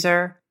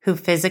abuser, who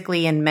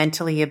physically and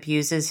mentally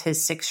abuses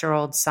his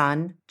 6-year-old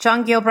son?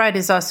 John Gilbride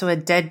is also a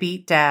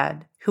deadbeat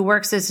dad who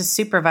works as a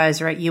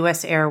supervisor at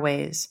U.S.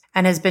 Airways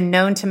and has been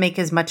known to make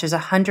as much as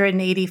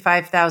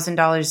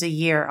 $185,000 a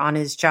year on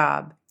his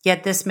job.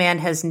 Yet this man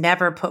has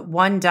never put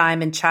one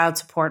dime in child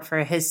support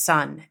for his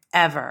son,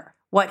 ever.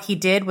 What he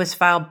did was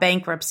file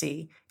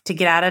bankruptcy to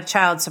get out of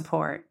child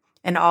support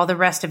and all the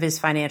rest of his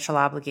financial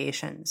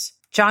obligations.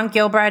 John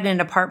Gilbride in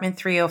apartment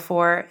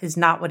 304 is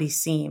not what he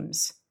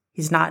seems.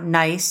 He's not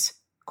nice,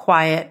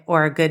 quiet,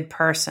 or a good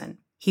person.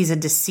 He's a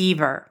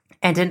deceiver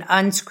and an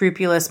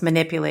unscrupulous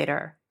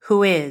manipulator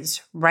who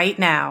is, right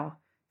now,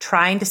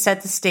 trying to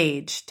set the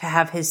stage to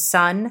have his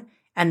son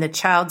and the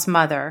child's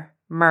mother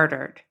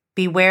murdered.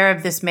 Beware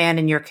of this man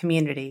in your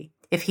community.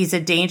 If he's a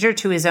danger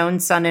to his own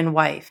son and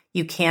wife,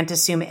 you can't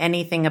assume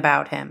anything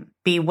about him.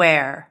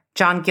 Beware.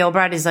 John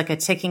Gilbride is like a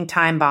ticking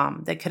time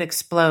bomb that could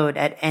explode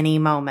at any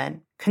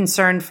moment.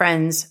 Concerned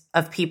friends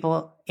of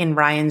people in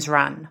Ryan's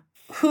Run."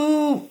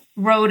 Who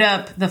wrote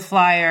up the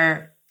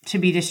flyer to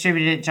be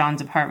distributed at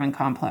John's apartment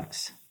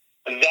complex?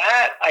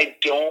 That I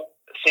don't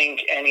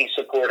think any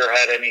supporter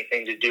had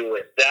anything to do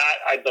with. That,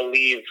 I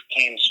believe,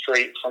 came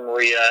straight from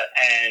Rhea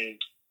and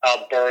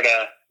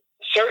Alberta.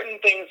 Certain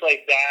things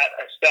like that,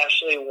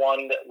 especially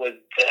one that was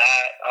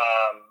that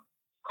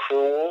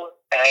cruel,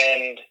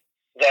 and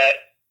that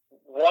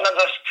one of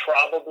us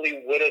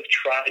probably would have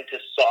tried to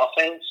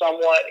soften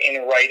somewhat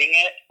in writing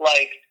it.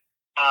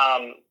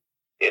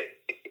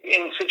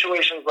 In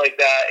situations like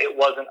that, it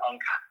wasn't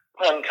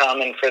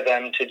uncommon for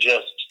them to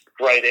just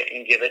write it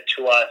and give it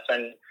to us,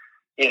 and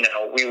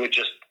we would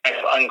just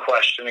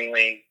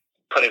unquestioningly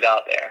put it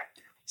out there.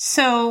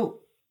 So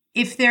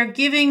if they're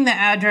giving the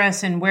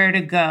address and where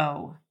to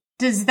go,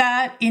 does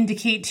that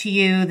indicate to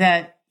you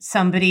that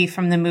somebody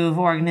from the MOVE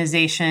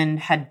organization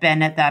had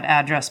been at that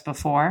address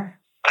before?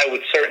 I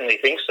would certainly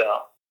think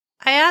so.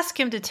 I asked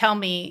him to tell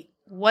me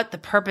what the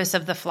purpose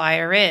of the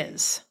flyer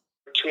is.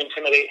 To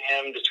intimidate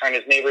him, to turn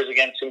his neighbors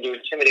against him, to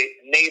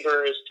intimidate the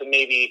neighbors, to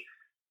maybe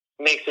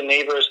make the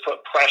neighbors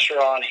put pressure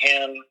on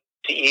him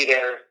to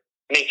either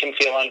make him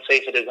feel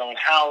unsafe at his own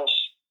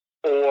house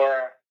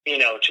or,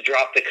 to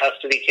drop the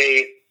custody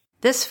case.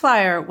 This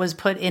flyer was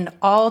put in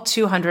all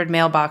 200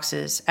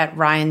 mailboxes at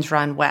Ryan's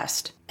Run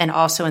West, and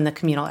also in the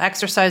communal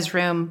exercise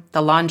room,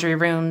 the laundry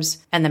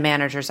rooms, and the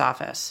manager's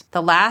office.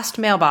 The last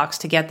mailbox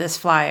to get this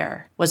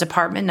flyer was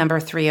apartment number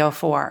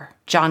 304,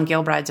 John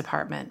Gilbride's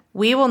apartment.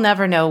 We will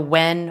never know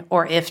when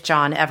or if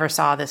John ever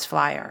saw this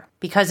flyer,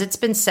 because it's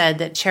been said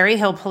that Cherry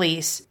Hill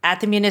Police, at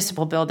the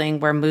municipal building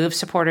where MOVE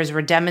supporters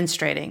were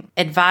demonstrating,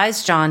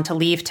 advised John to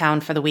leave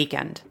town for the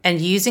weekend. And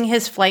using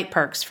his flight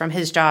perks from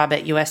his job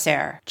at US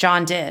Air,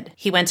 John did.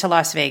 He went to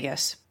Las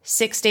Vegas.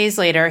 6 days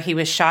later, he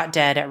was shot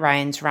dead at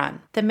Ryan's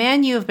Run. The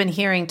man you have been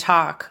hearing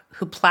talk,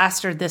 who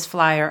plastered this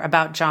flyer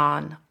about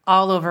John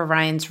all over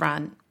Ryan's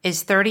Run,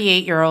 is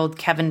 38-year-old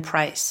Kevin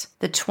Price,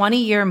 the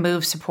 20-year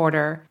Move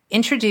supporter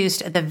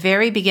introduced at the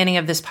very beginning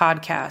of this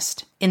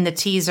podcast in the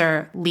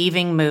teaser,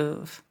 Leaving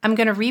Move. I'm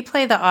going to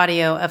replay the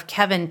audio of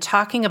Kevin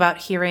talking about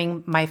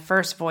hearing my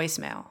first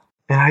voicemail.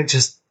 And I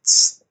just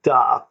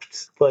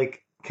stopped,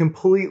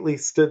 completely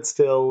stood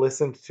still,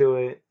 listened to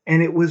it.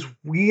 And it was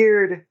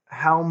weird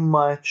how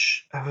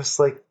much I was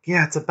like,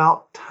 yeah, it's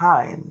about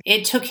time.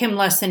 It took him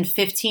less than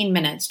 15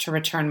 minutes to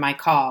return my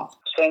call.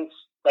 Since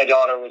my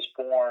daughter was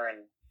born,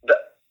 the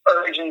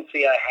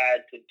urgency I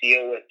had to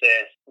deal with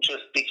this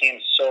just became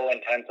so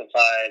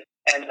intensified.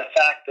 And the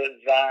fact that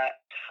that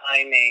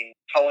timing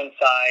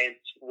coincides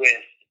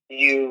with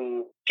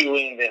you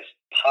doing this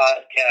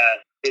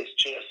podcast is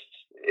just,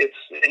 it's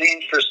an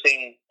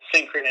interesting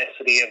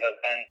synchronicity of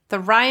events. The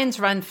Ryan's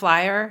Run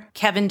flyer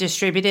Kevin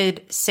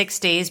distributed 6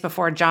 days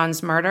before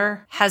John's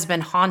murder has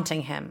been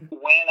haunting him.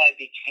 When I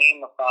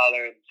became a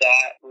father,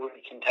 that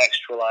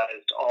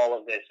recontextualized all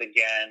of this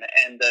again,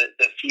 and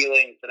the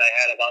feelings that I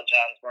had about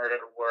John's murder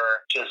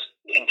were just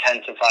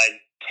intensified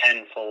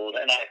tenfold,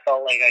 and I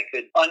felt like I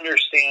could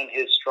understand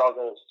his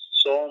struggles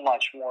so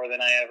much more than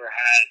I ever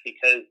had,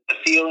 because the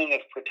feeling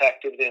of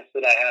protectiveness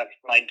that I have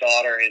for my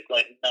daughter is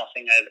like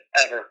nothing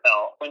I've ever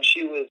felt. When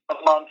she was a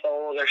month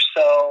old or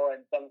so,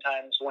 and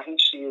sometimes when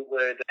she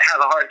would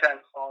have a hard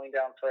time falling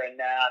down for a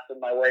nap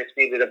and my wife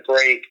needed a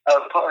break, I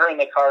would put her in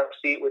the car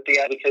seat with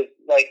because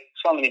like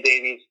so many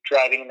babies,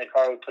 driving in the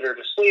car would put her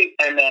to sleep,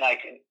 and then I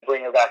could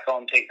bring her back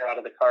home, take her out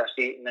of the car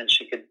seat, and then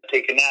she could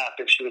take a nap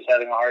if she was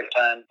having a hard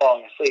time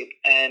falling asleep.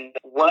 And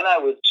when I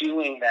was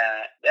doing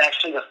that,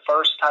 actually the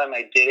first time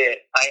I did it,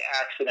 I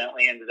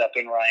accidentally ended up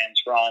in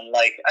Ryan's Run.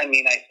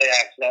 I say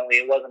accidentally,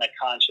 it wasn't a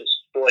conscious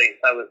choice.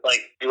 I was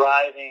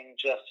driving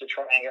just to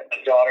try and get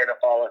my daughter to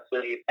fall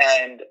asleep,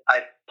 and I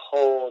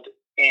pulled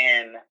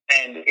in,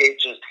 and it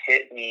just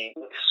hit me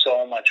with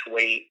so much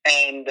weight.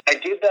 And I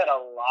did that a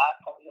lot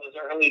on those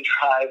early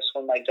drives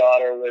when my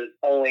daughter was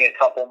only a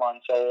couple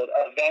months old.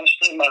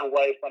 Eventually, my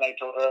wife, when I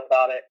told her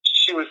about it,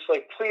 she was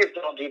like, please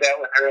don't do that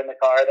with her in the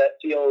car.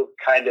 That feels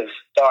kind of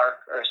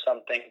dark or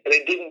something. But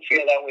it didn't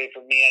feel that way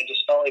for me. I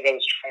just felt like I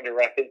was trying to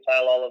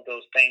reconcile all of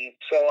those things.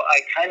 So I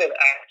kind of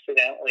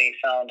accidentally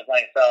found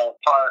myself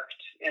parked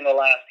in the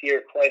last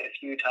year quite a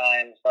few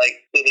times,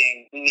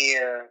 sitting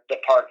near the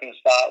parking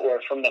spot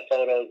where from the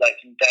photos I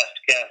can best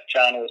guess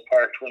John was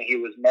parked when he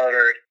was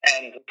murdered,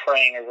 and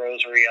praying a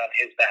rosary on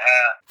his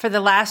behalf. For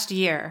the last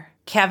year,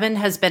 Kevin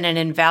has been an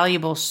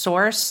invaluable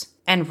source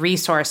and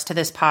resource to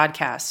this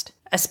podcast,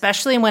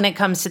 especially when it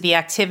comes to the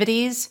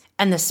activities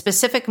and the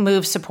specific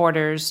Move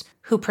supporters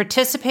who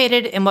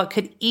participated in what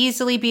could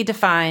easily be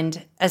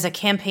defined as a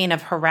campaign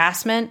of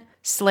harassment,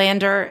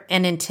 slander,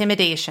 and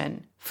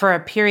intimidation for a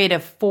period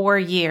of 4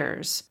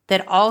 years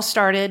that all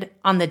started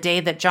on the day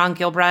that John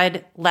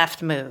Gilbride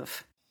left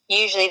Move.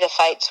 Usually the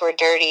fights were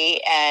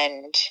dirty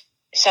and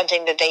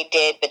something that they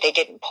did, but they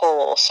didn't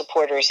pull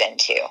supporters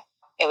into.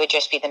 It would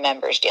just be the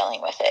members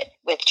dealing with it.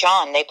 With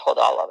John, they pulled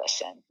all of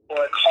us in. Or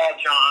call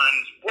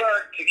John's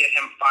work to get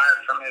him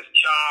fired from his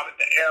job at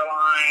the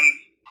airlines.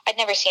 I'd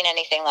never seen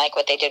anything like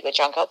what they did with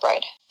John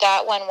Gilbride.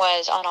 That one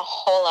was on a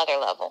whole other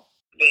level.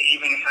 They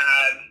even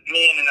had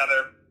me and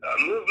another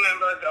Move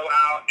member go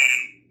out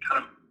and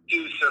kind of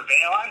do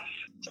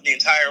surveillance. The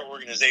entire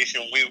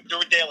organization, there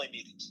were daily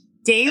meetings.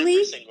 Daily?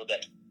 Every single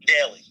day.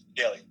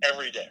 Daily,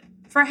 every day.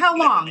 For how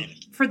long?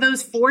 For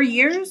those 4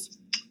 years?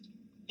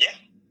 Yeah.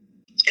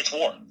 It's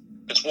war.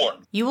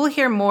 You will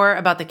hear more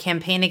about the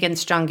campaign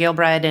against John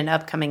Gilbride in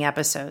upcoming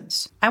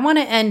episodes. I want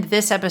to end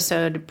this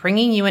episode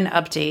bringing you an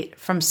update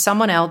from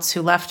someone else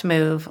who left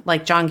Move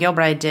like John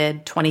Gilbride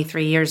did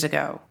 23 years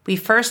ago. We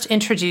first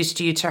introduced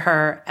you to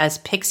her as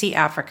Pixie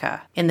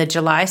Africa in the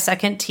July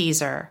 2nd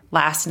teaser,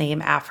 Last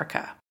Name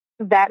Africa.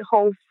 That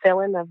whole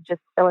feeling of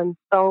just feeling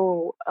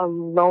so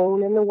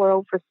alone in the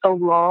world for so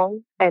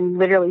long, and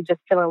literally just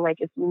feeling like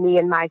it's me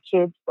and my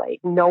kids,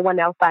 no one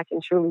else I can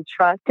truly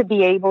trust, to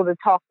be able to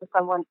talk to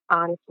someone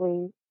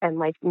honestly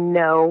and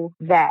know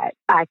that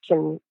I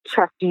can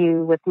trust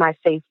you with my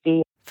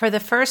safety. For the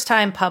first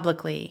time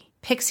publicly,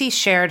 Pixie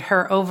shared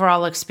her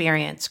overall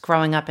experience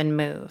growing up in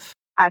Move.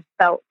 I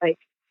felt like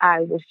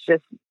I was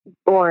just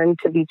born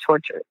to be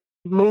tortured.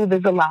 Move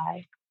is a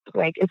lie.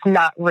 It's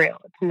not real.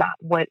 It's not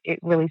what it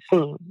really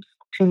seems.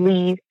 To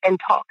lead and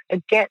talk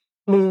against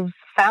Move's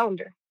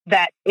founder,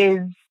 that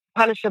is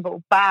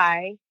punishable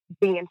by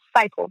being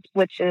stifled,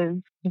 which is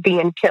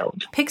being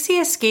killed. Pixie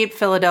escaped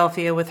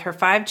Philadelphia with her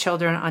 5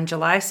 children on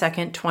July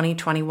 2nd,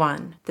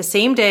 2021. The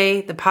same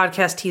day, the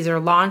podcast teaser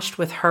launched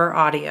with her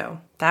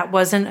audio. That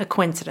wasn't a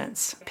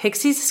coincidence.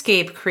 Pixie's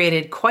escape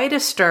created quite a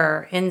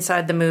stir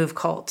inside the Move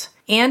cult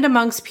and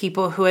amongst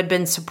people who had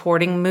been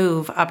supporting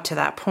Move up to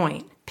that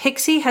point.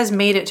 Pixie has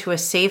made it to a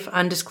safe,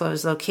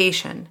 undisclosed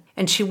location,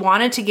 and she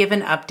wanted to give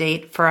an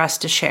update for us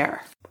to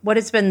share. What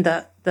has been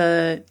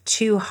the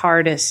 2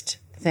 hardest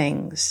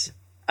things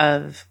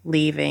of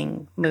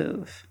leaving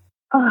Move?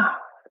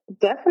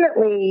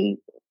 Definitely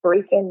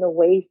breaking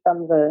away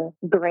from the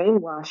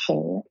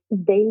brainwashing.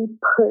 They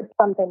put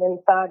something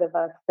inside of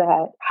us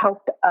that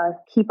helped us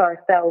keep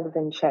ourselves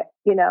in check.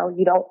 You know,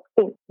 you don't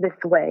think this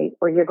way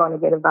or you're going to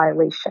get a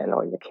violation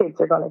or your kids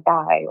are going to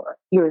die or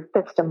you're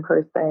a system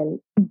person.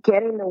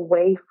 Getting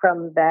away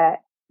from that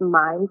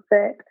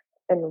mindset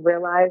and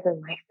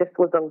realizing like this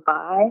was a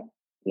lie.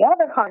 The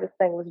other hardest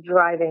thing was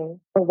driving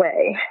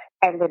away.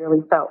 I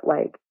literally felt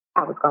like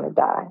I was going to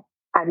die.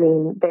 I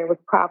mean, there was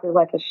probably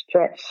like a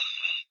stretch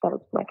that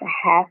was like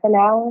a half an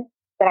hour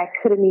that I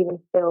couldn't even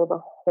feel the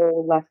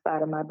whole left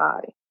side of my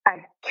body.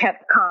 I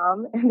kept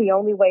calm, and the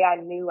only way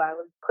I knew I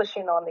was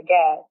pushing on the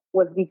gas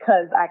was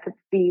because I could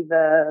see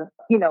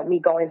me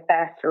going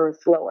faster or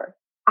slower.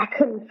 I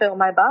couldn't feel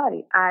my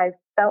body. I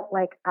felt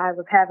like I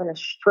was having a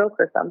stroke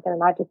or something,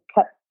 and I just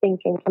kept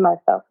thinking to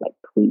myself, like,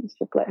 please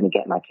just let me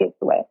get my kids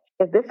away.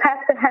 If this has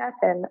to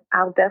happen,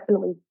 I'll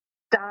definitely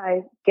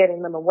die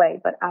getting them away,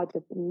 but I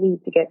just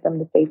need to get them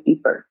to safety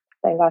first.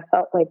 And I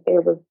felt like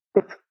there was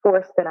this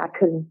force that I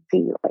couldn't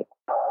see, like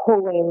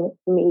pulling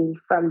me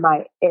from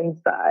my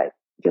inside,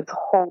 just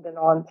holding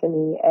on to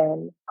me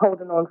and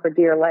holding on for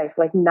dear life,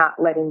 like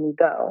not letting me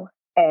go.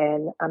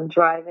 And I'm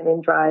driving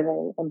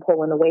and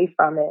pulling away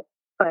from it,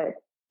 but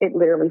it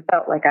literally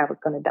felt like I was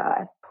going to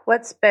die.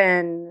 What's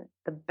been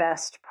the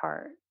best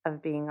part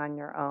of being on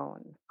your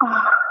own?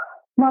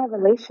 My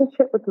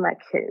relationship with my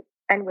kids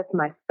and with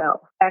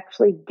myself,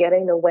 actually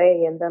getting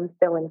away and them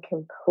feeling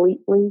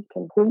completely,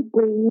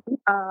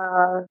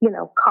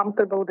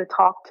 comfortable to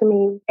talk to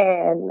me.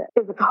 And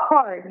it was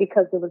hard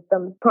because it was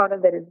part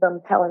of it is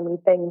them telling me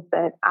things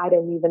that I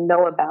didn't even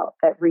know about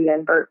that Rhea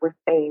and Bert were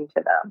saying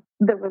to them.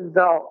 The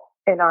result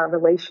in our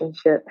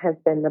relationship has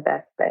been the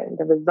best thing.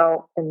 The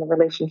result in the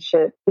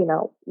relationship,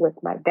 with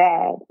my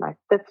dad, my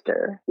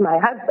sister, my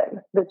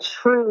husband, the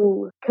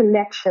true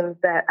connections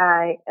that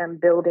I am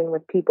building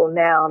with people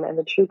now and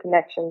the true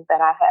connections that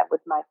I have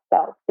with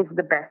myself is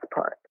the best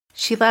part.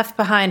 She left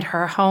behind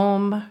her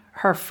home,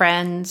 her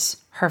friends,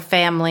 her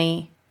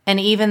family, and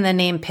even the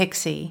name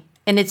Pixie.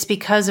 And it's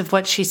because of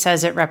what she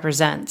says it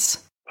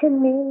represents. To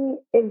me,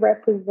 it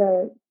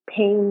represents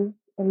pain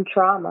and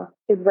trauma.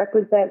 It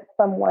represents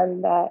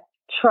someone that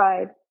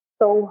tried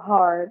so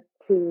hard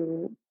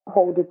to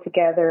hold it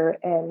together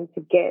and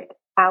to get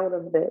out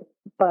of this,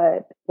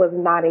 but was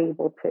not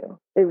able to.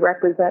 It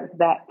represents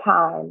that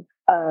time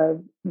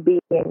of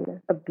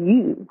being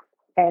abused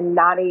and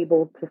not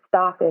able to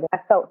stop it. I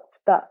felt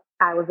stuck.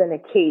 I was in a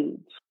cage.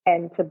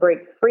 And to break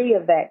free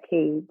of that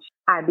cage,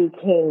 I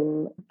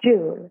became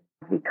June,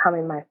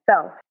 becoming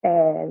myself.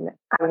 And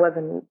I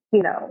wasn't,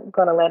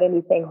 going to let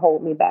anything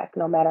hold me back.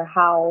 No matter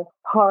how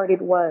hard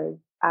it was,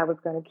 I was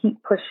going to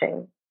keep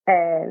pushing.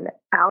 And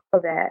out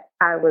of that,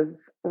 I was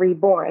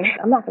reborn.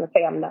 I'm not going to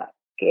say I'm not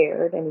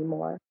scared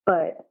anymore,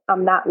 but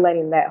I'm not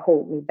letting that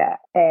hold me back.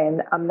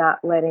 And I'm not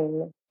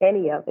letting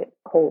any of it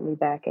hold me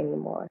back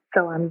anymore.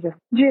 So I'm just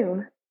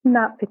June,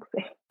 not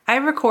Pixie. I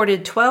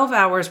recorded 12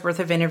 hours worth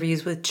of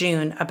interviews with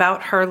June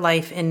about her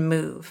life in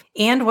Move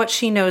and what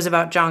she knows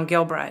about John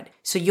Gilbride,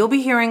 so you'll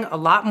be hearing a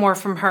lot more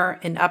from her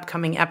in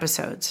upcoming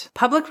episodes.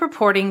 Public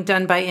reporting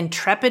done by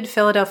intrepid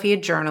Philadelphia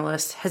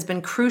journalists has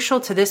been crucial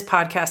to this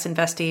podcast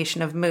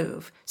investigation of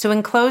Move. So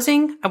in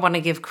closing, I want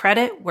to give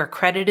credit where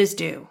credit is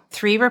due.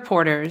 3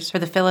 reporters for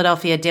the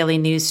Philadelphia Daily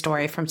News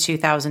story from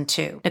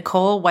 2002,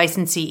 Nicole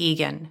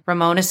Weissensee-Egan,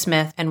 Ramona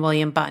Smith, and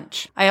William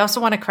Bunch. I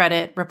also want to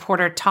credit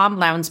reporter Tom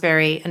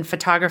Lounsbury and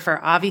photographer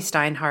Avi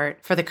Steinhardt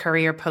for the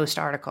Courier Post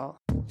article.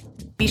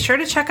 Be sure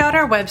to check out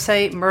our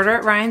website,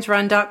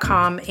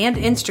 murderatryensrun.com, and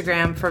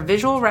Instagram for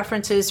visual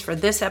references for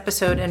this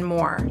episode and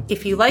more.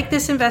 If you like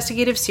this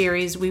investigative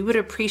series, we would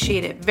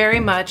appreciate it very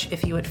much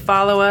if you would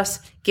follow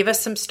us, give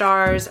us some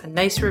stars, a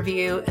nice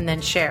review, and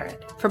then share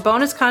it. For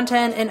bonus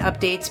content and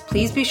updates,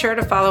 please be sure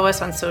to follow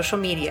us on social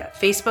media,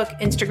 Facebook,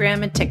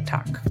 Instagram, and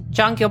TikTok.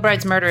 John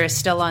Gilbride's murder is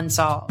still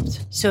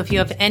unsolved, so if you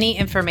have any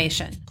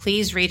information,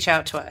 please reach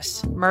out to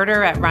us,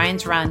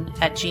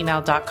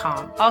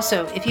 murderatryensrun@gmail.com.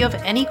 Also, if you have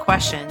any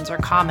questions or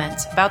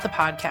comments about the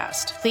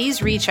podcast,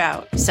 please reach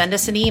out, send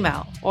us an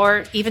email,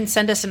 or even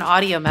send us an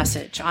audio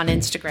message on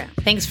Instagram.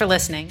 Thanks for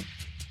listening.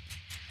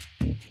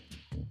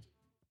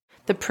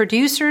 The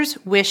producers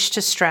wish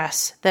to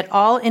stress that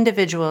all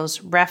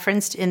individuals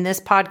referenced in this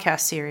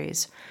podcast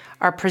series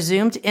are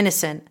presumed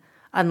innocent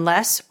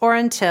unless or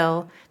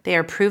until they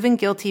are proven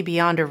guilty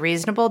beyond a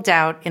reasonable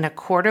doubt in a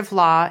court of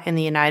law in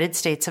the United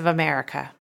States of America.